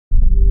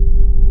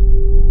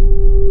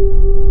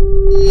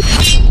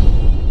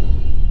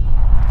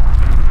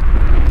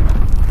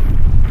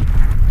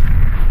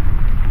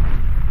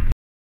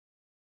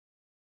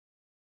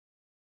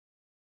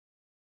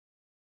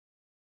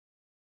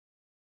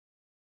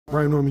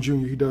Brian Norman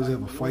Jr., he does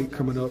have a fight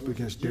coming up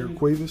against Derrick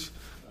Cueveas.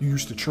 You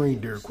used to train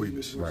Derrick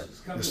Cueveas. Right.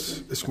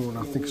 It's going,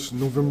 I think it's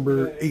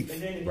November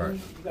 8th. Right.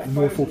 In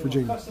Norfolk,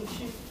 Virginia.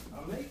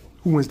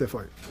 Who wins that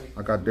fight?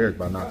 I got Derrick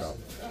by knockout.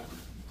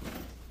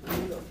 I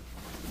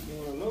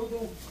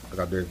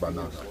got Derrick by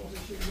knockout.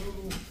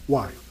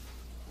 Why?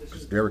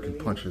 Because Derrick can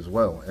punch as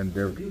well, and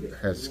Derrick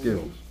has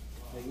skills.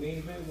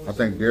 I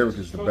think Derrick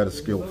is the better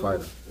skilled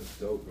fighter.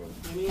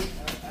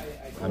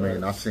 I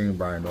mean, I've seen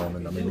Brian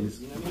Norman. I mean,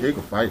 he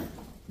can fight.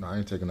 No, I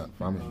ain't taking nothing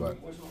from him, but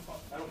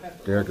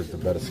Derrick is the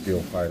better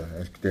skilled fighter,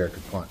 and Derrick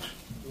can punch.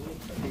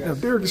 Now,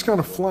 Derrick is kind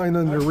of flying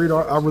under the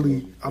radar. I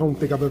don't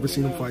think I've ever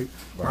seen him fight.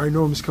 Right. Brian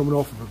Norman's coming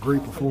off of a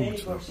great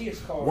performance, though.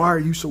 Why are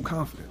you so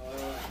confident?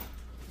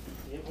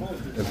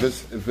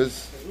 If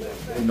it's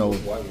you know,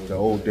 the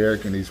old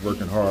Derrick and he's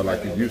working hard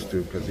like he used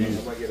to, because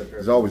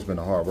he's always been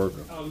a hard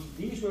worker.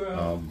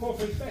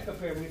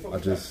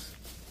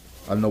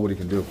 I know what he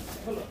can do.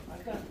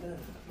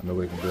 I know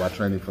what he can do. I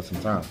trained him for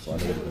some time, so I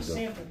know what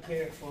he can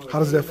do. How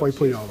does that fight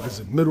play out? Is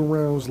it middle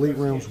rounds, late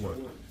rounds, what?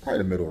 Probably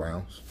the middle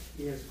rounds.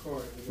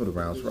 Middle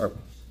rounds, right?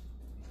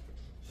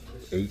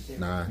 8,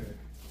 9.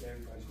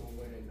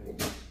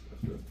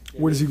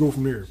 Where does he go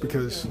from there?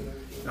 Because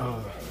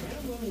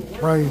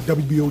Brian,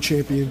 WBO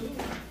champion,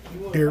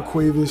 Derrick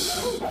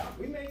Cueveas,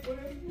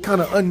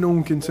 kind of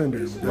unknown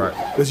contender. Right.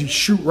 Does he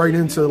shoot right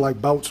into like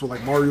bouts with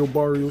like Mario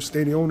Barrios,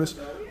 Stanionis,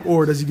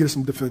 or does he get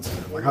some defenses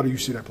in? Like, how do you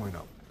see that playing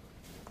out?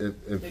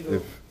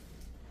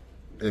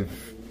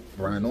 If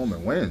Brian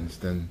Norman wins,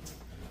 then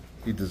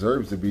he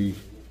deserves to be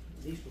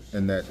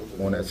on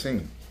that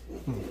scene.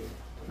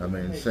 I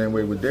mean, same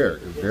way with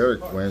Derrick. If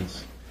Derrick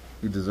wins,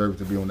 he deserves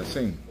to be on the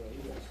scene.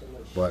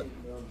 But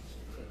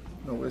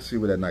we'll see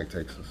where that night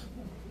takes us.